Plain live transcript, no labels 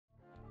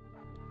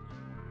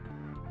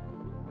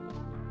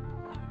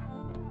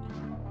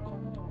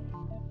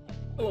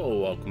Hello,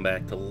 welcome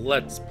back to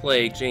Let's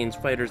Play Jane's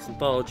Fighters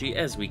Anthology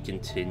as we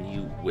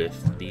continue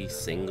with the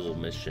single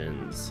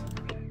missions.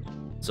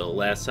 So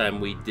last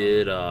time we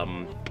did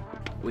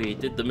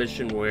the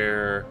mission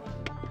where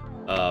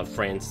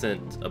France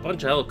sent a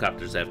bunch of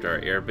helicopters after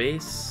our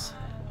airbase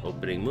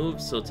opening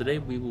moves. So today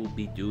we will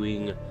be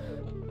doing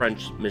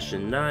French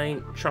mission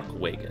 9,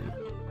 Wagon.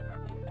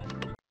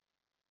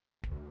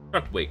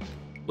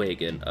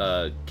 Wagon.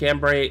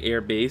 Cambrai Air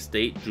Base,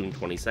 date June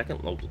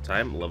 22nd, local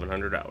time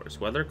 1100 hours.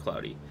 Weather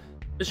cloudy.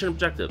 Mission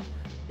objective.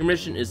 Your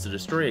mission is to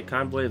destroy a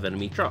convoy of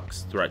enemy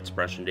trucks. Threat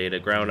suppression data,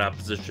 ground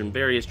opposition,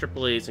 various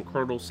AAAs and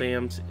Cordal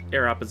SAMs,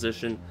 air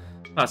opposition,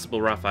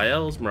 possible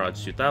Raphaels,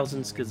 Mirage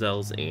 2000s,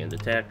 Gazelles, and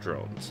attack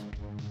drones.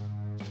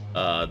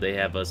 They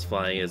have us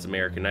flying as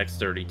American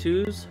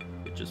X-32s,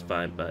 which is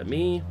fine by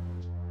me.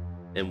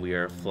 And we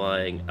are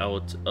flying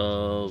out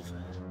of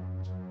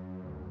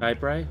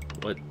Cambrai?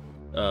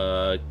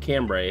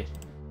 Cambrai,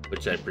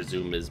 which I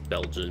presume is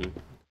Belgian.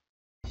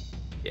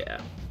 Yeah.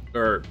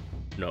 Or,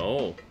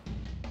 no.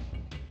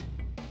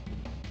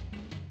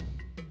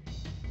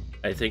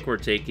 I think we're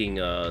taking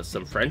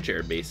some French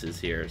air bases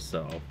here,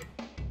 so.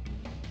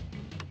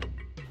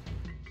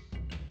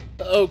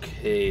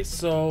 Okay,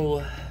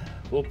 so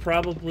what I'm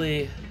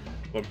probably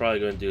going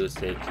to do is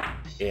take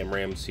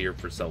AMRAAMs here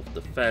for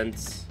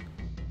self-defense.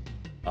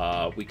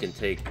 We can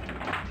take...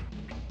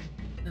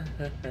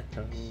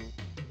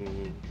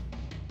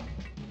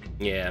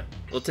 Yeah,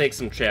 we'll take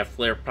some chaff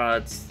flare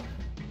pods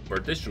for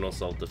additional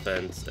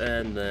self-defense,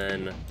 and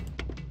then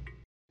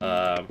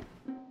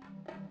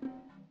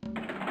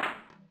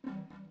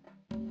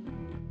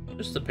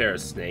just a pair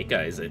of snake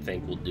eyes I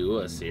think will do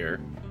us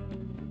here.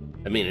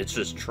 I mean, it's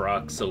just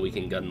trucks, so we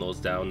can gun those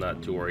down,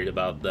 not too worried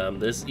about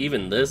them.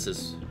 Even this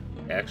is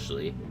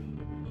actually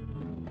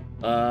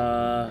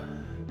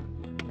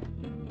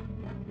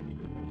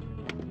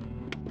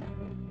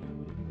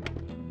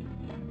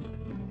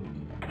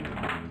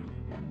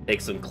take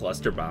some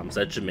cluster bombs.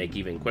 That should make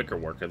even quicker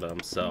work of them,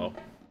 so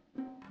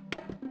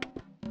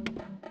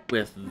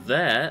with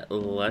that,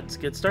 let's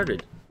get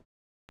started.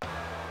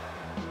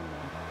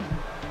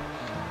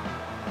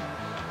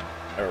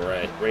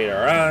 Alright,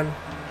 radar on.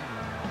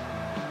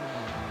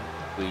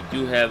 We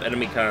do have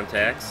enemy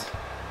contacts.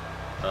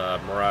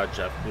 Mirage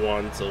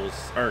F1s,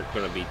 those aren't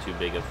going to be too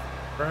big of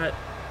a threat.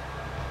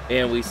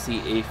 And we see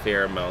a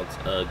fair amount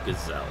of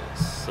Gazelles,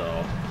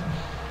 so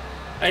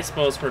I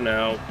suppose for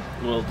now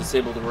we'll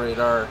disable the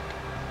radar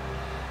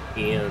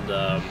and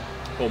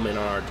home in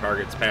on our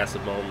targets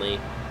passive only,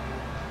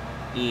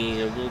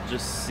 and we'll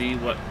just see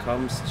what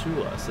comes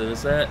to us. And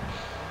is that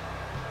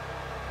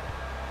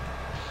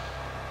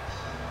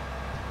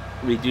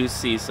we do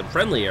see some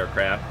friendly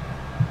aircraft.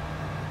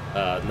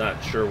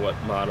 Not sure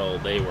what model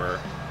they were.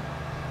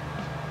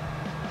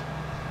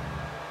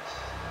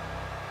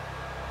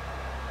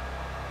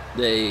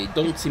 They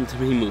don't seem to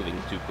be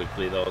moving too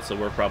quickly though, so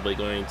we're probably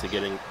going to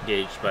get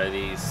engaged by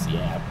these.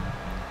 Yeah,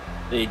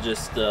 they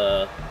just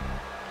turned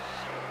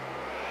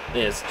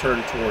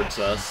towards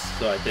us,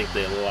 so I think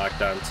they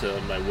locked onto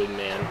my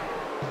wingman,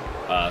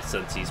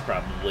 since he's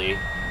probably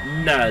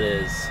not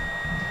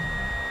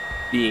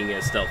being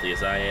as stealthy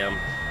as I am.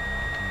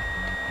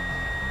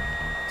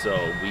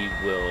 So we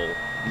will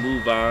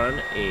move on,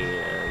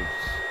 and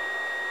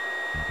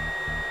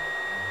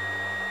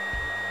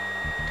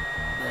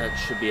that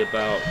should be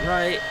about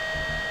right.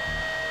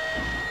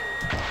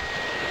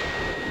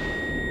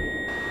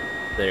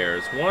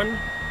 There's one.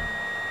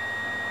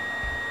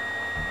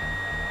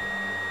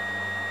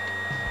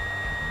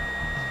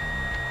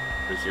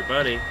 There's your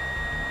buddy.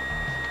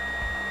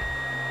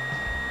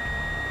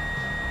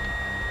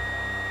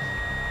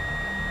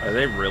 Are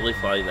they really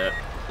flying that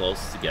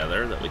close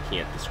together that we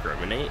can't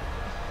discriminate?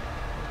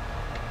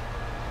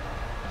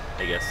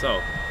 I guess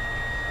so.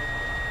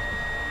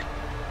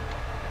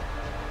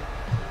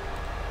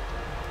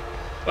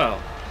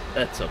 Well,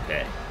 that's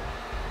okay.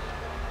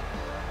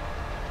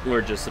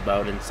 We're just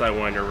about in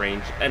Sidewinder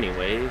range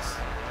anyways.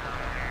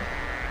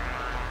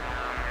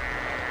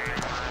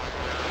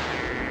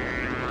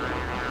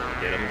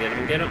 Get him, get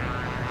him, get him.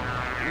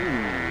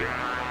 Ooh.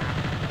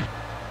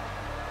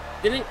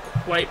 Didn't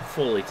quite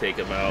fully take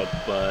him out,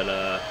 but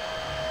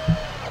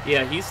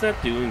yeah, he's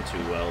not doing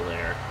too well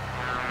there.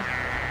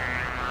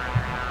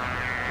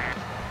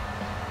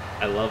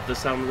 I love the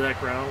sound of that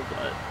growl,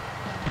 but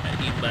I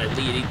need my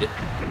leading.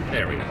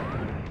 There we go.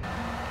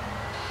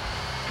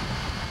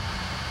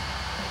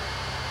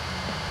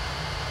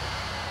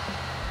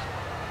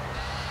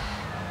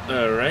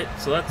 Alright,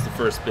 so that's the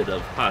first bit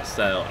of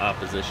hostile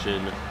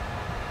opposition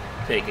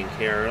taken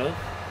care of.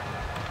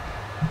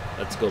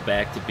 Let's go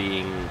back to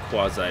being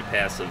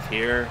quasi-passive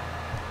here.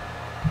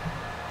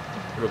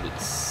 What do we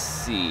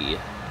see?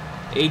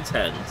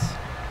 A-10s.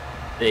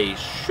 They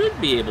should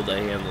be able to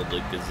handle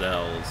the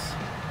Gazelles,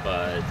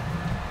 but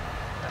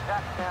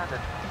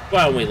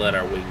why don't we let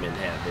our wingman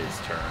have his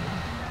turn?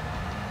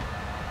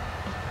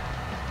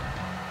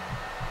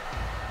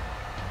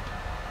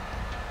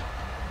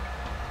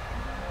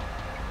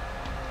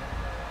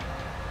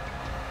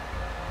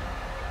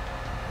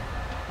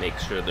 Make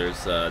sure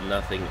there's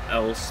nothing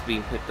else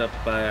being picked up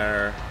by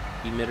our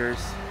emitters.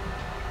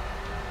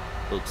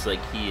 Looks like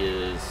he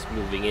is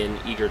moving in,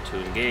 eager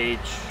to engage.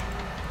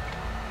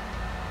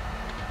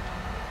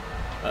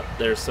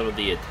 There's some of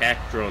the attack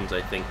drones,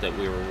 I think, that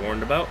we were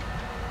warned about.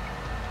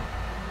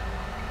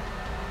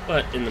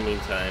 But in the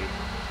meantime,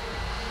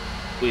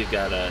 we've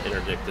got to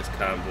interdict this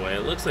convoy.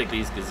 It looks like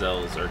these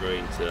gazelles are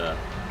going to...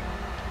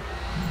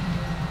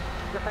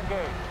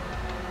 Disengage.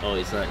 Oh,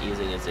 he's not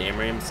using his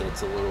AMRAAM, so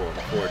it's a little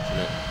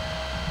unfortunate.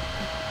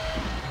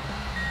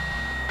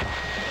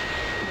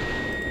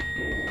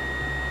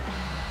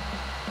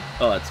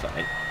 Oh, that's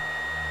fine.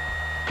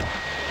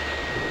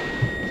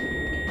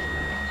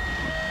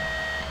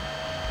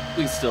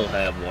 We still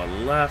have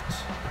one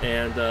left,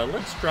 and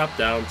let's drop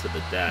down to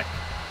the deck,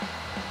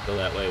 so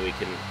that way we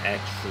can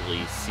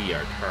actually see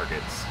our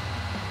targets.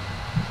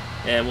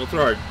 And we'll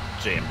throw our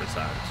jammers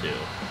on, too.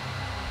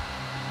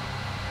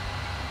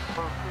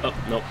 Oh,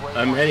 nope,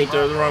 I'm heading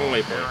to the wrong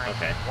waypoint.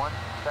 Okay.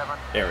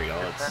 There we go,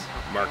 let's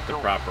mark the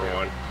proper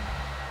one.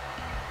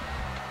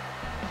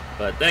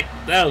 But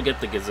that'll get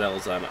the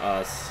gazelles on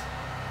us.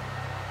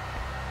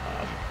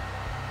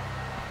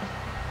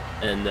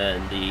 And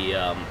then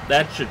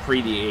that should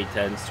free the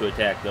A-10s to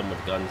attack them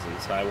with guns and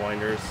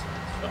sidewinders.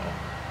 So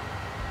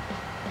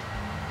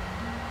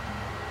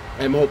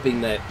I'm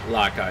hoping that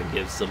lock-on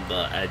gives them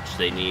the edge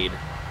they need.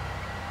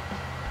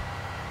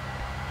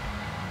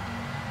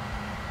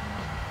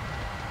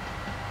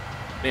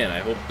 Man, I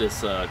hope this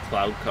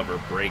cloud cover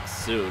breaks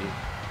soon.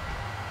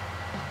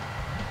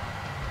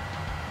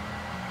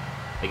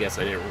 I guess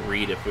I didn't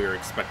read if we were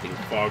expecting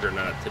fog or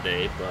not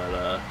today,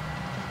 but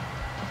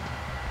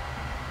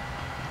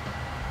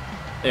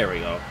there we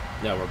go.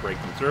 Now we're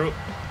breaking through.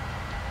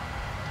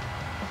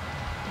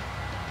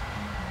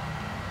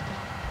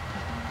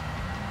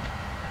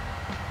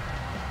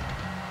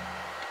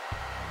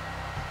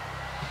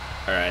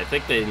 Alright, I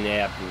think they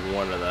nabbed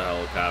one of the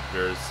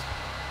helicopters,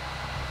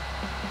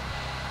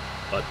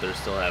 but they're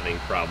still having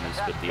problems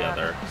with the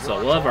other.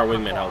 So we'll have our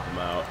wingmen help them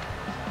out.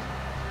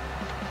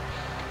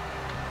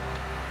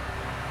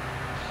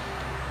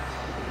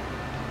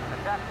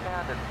 Attack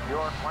candidate,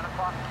 your 1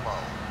 o'clock flow.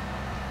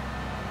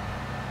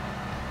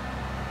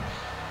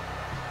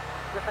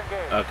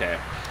 Disengage. Okay,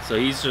 so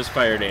he's just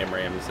fired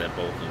AMRAAMs at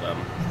both of them.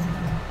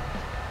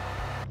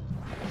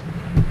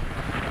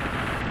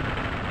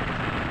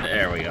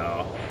 There we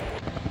go.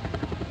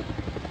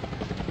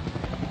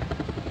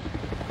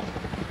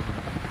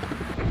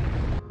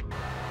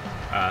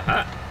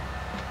 Aha.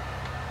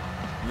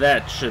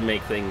 That should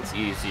make things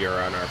easier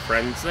on our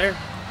friends there.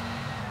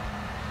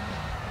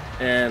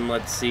 And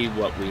let's see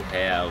what we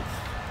have.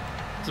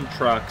 Some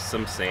trucks,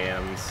 some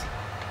sands.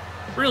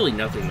 Really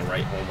nothing to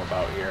write home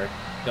about here.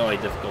 The only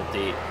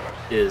difficulty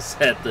is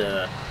that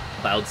the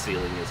cloud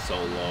ceiling is so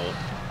low,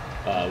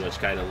 which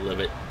kind of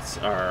limits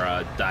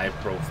our dive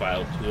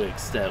profile to an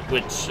extent,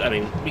 which, I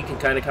mean, we can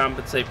kind of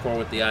compensate for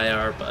with the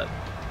IR, but...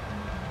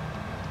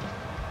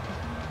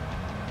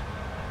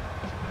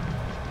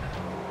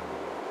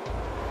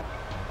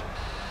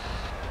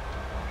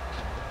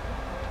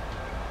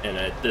 And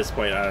at this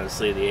point,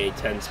 honestly, the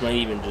A-10s might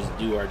even just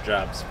do our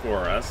jobs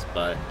for us,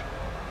 but...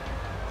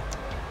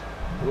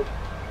 Whoop.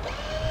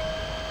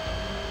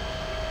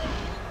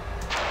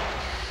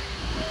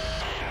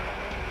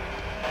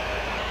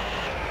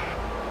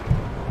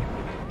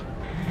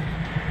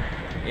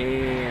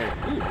 And,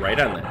 ooh, right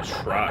on that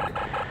truck.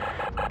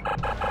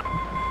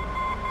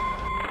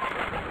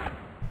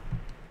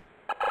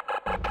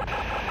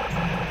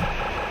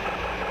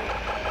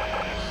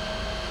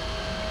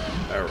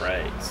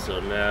 Alright, so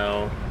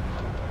now...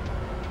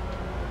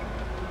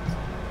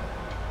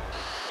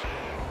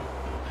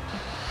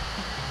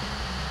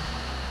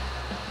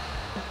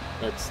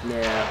 let's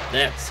nab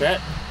that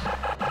set.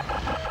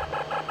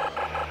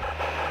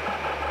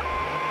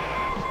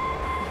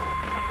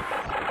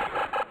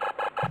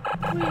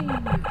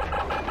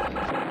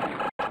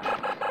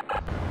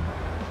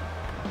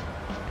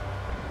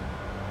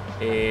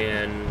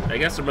 And I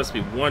guess there must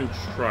be one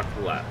truck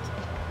left,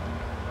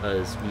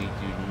 because we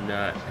do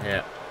not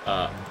have...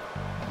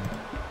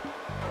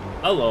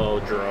 hello,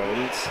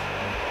 drones.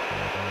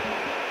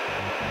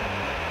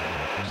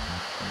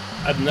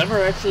 I've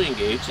never actually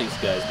engaged these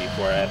guys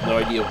before. I have no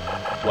idea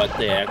what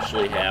they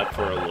actually have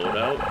for a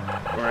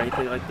loadout or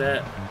anything like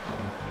that.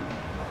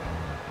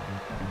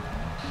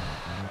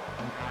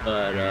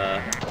 But,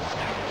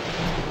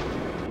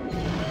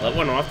 let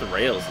one off the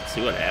rails and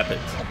see what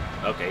happens.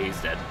 Okay,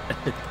 he's dead.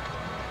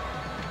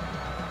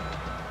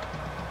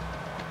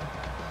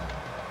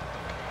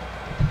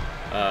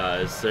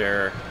 Is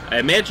there... I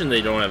imagine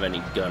they don't have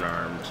any gun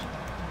armed.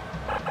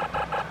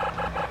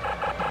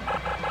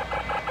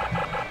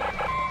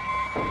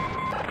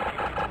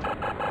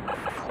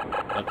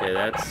 Okay,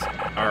 that's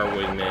our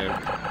wingman.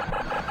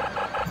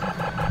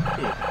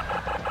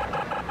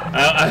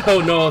 I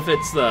don't know if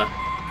it's the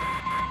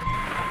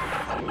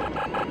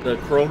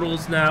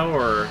Crodals now,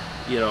 or,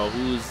 you know,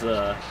 who's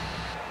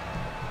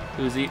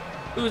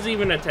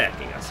even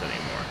attacking us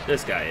anymore.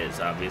 This guy is,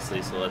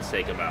 obviously, so let's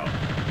take him out.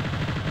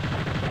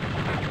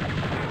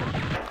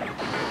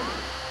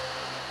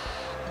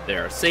 They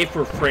are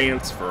safer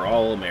France for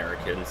all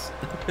Americans.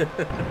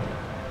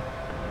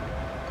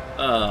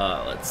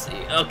 Let's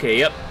see. Okay,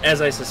 yep.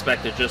 As I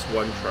suspected, just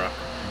one truck.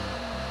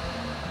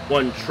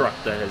 One truck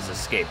that has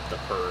escaped the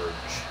purge.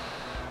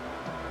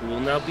 Who will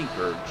now be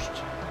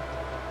purged.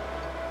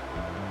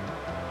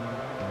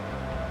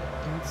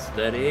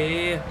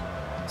 Steady.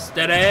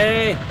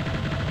 Steady!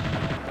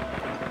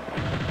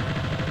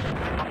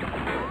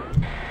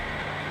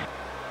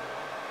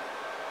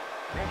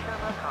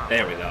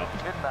 There we go.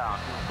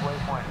 Inbound to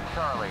waypoint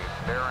Charlie,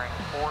 bearing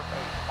 48,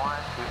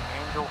 climb to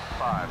Angel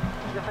 5.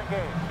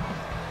 Disengage.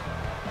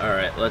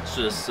 Alright, let's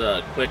just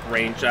quick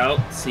range out,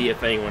 see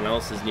if anyone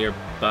else is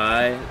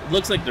nearby.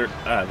 Looks like there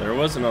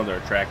was another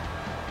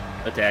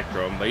attack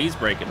drone, but he's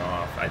breaking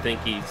off. I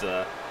think he's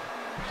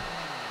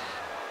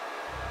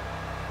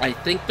I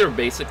think they're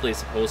basically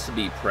supposed to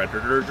be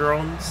predator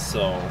drones,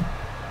 so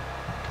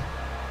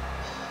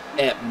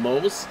at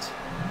most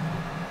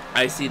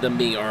I see them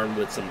being armed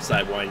with some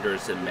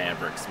Sidewinders and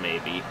Mavericks,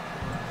 maybe.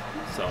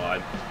 So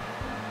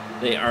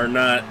they are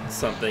not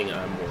something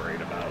I'm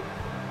worried about.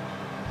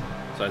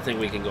 So I think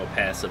we can go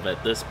passive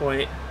at this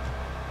point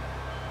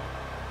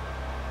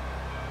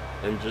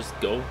and just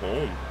go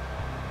home.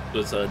 It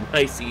was a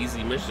nice,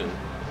 easy mission.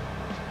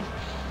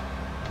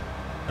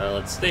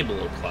 Let's stay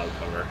below cloud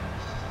cover.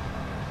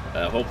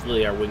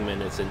 Hopefully our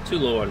wingman isn't too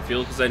low on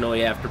fuel, because I know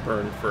he have to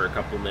burn for a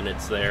couple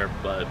minutes there,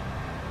 but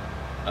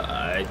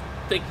I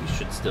think he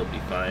should still be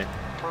fine.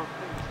 Proceed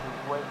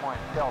to waypoint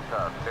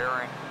Delta,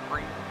 bearing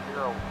 30.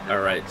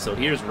 Alright, so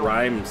here's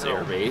Rhymes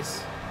Air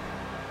Base.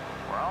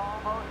 We're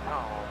almost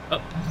home.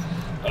 Oh,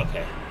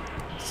 okay.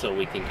 So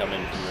we can come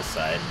in from this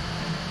side.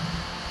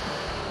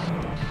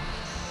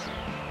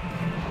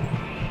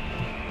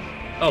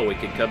 Oh, we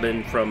could come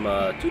in from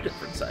two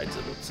different sides,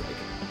 it looks like.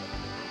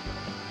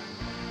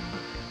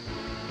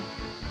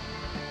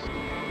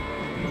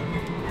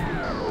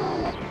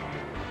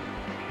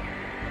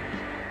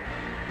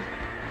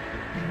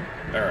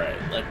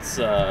 Alright, let's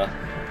Clear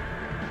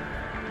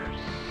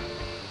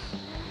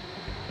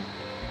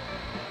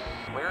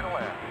to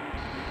land.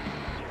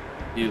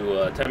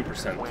 do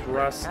 10%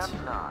 thrust.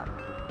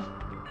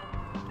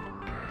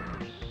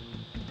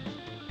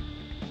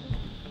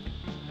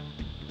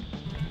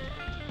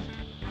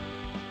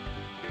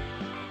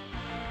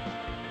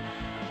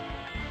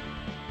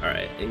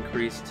 Alright,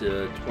 increase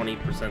to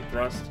 20%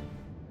 thrust.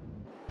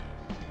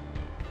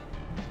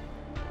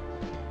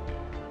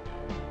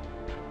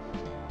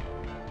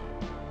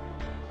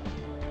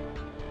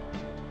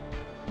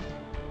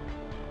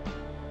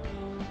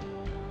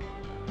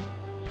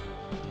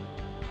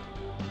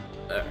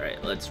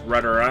 Alright, let's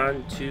rudder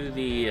on to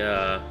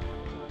the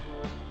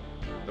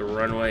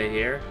runway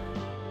here.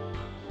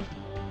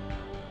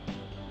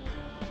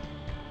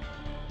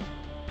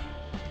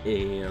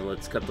 And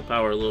let's cut the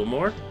power a little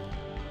more.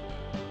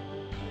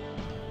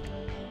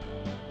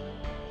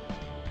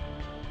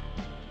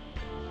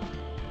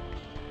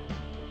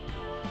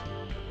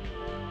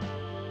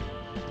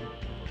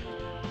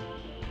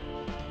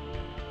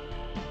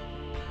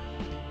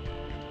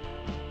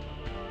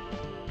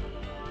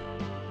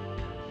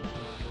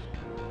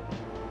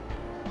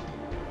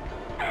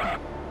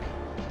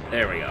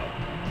 There we go.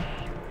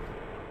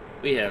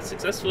 We have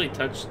successfully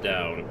touched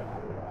down.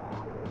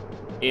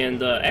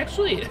 And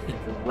actually,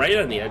 right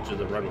on the edge of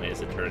the runway, as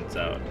it turns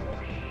out.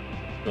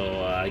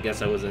 So I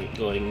guess I wasn't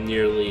going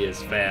nearly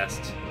as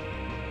fast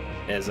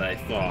as I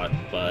thought,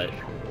 but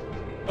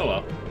oh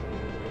well.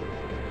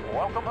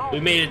 Welcome home. We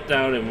made it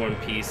down in one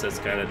piece. That's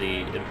kind of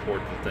the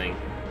important thing.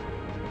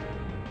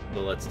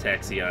 So let's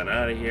taxi on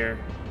out of here.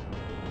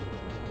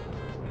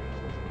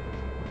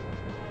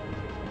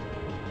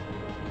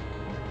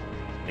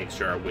 Make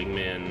sure our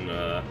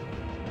wingman,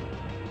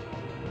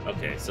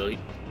 okay, so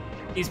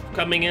he's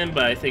coming in,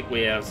 but I think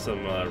we have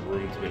some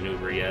room to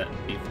maneuver yet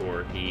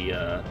before he,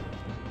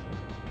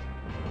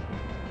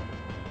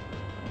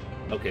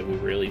 okay, we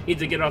really need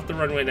to get off the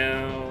runway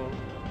now.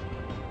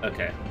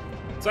 Okay,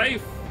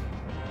 safe.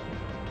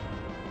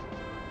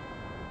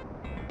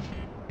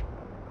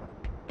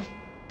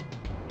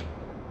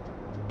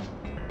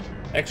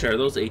 Actually, are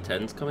those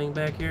A-10s coming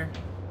back here?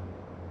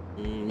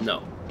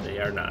 No, they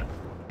are not.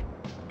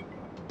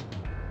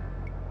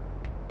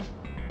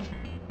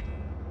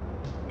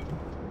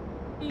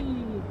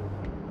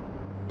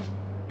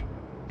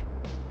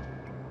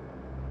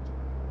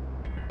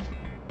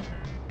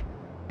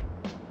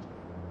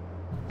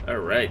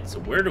 Alright, so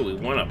where do we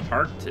want to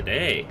park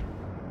today?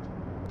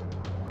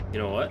 You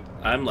know what?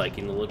 I'm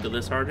liking the look of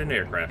this hardened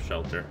aircraft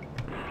shelter.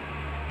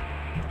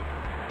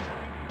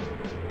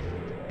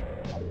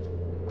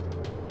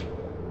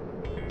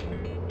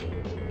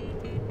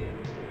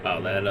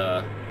 Wow,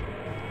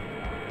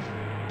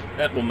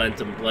 that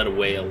momentum bled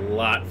away a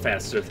lot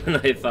faster than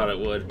I thought it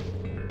would.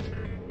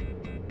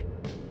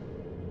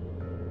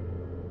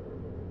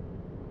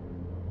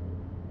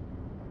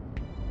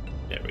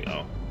 There we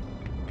go.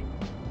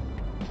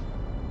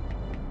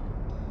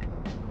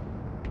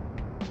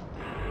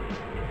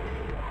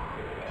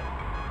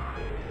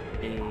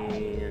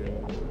 And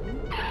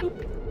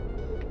boop.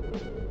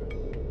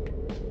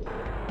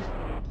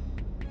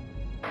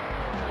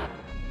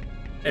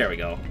 There we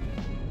go.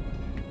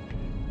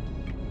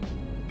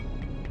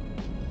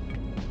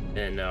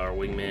 And now our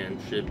wingman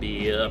should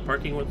be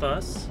parking with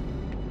us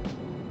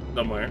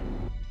somewhere.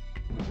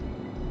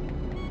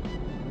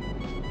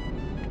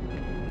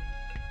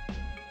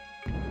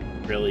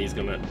 Really, he's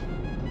gonna...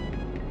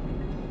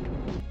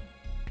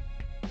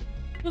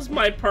 Was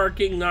my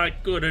parking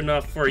not good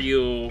enough for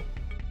you?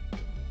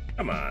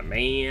 Come on,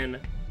 man.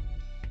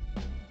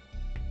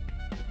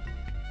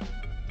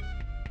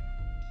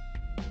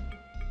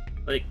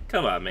 Like,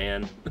 come on,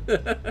 man.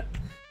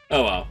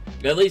 Oh well,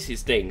 at least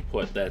he's staying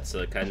put. That's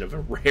kind of a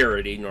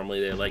rarity.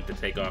 Normally they like to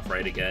take off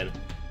right again.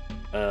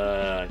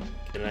 Can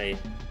I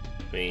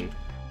mean,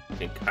 I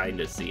can kind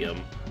of see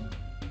him,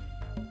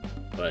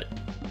 but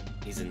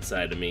he's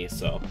inside of me,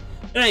 so.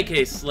 In any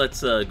case,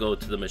 let's go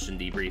to the mission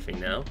debriefing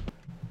now.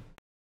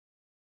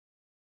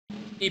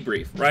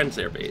 Debrief, Rhymes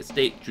Air Base,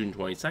 date June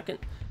 22nd.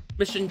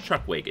 Mission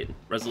Truck Wagon.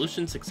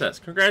 Resolution success.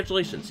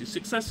 Congratulations, you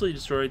successfully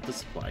destroyed the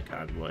supply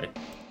convoy.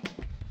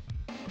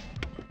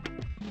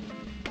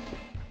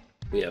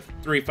 We have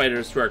 3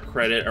 fighters to our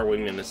credit. Our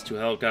wingman has 2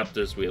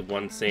 helicopters. We have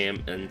 1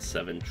 SAM and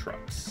 7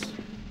 trucks.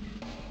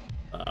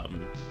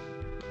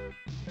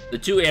 The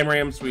 2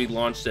 AMRAAMs we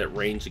launched at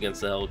range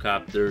against the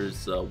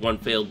helicopters. 1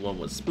 failed, 1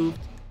 was spoofed.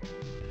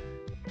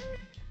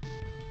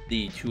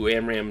 The 2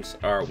 AMRAAMs,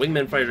 our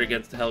wingman fighter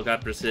against the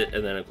helicopters hit,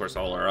 and then of course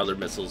all our other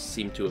missiles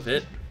seem to have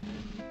hit.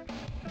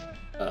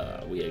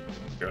 We had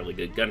fairly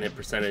good gun hit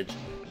percentage,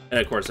 and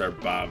of course our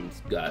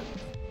bombs got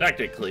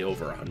practically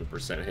over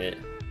 100% hit.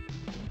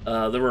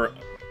 So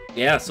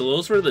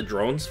those were the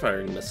drones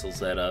firing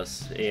missiles at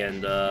us,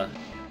 and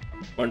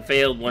 1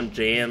 failed, 1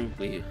 jammed.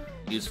 We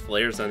used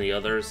flares on the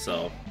others,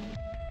 so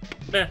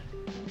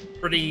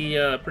pretty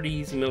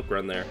easy milk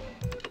run there.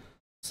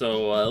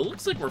 So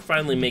looks like we're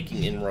finally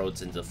making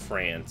inroads into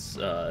France.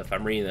 If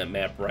I'm reading that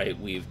map right,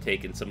 we've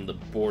taken some of the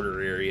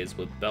border areas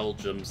with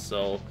Belgium,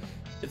 so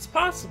it's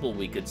possible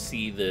we could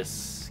see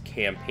this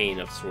campaign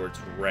of sorts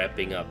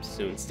wrapping up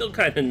soon. Still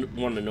kind of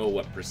want to know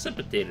what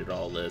precipitated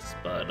all this,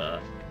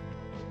 but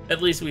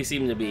at least we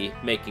seem to be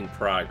making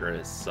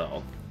progress.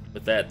 So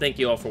with that, thank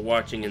you all for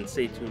watching, and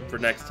stay tuned for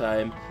next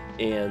time,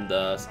 and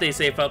stay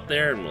safe out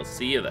there, and we'll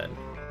see you then.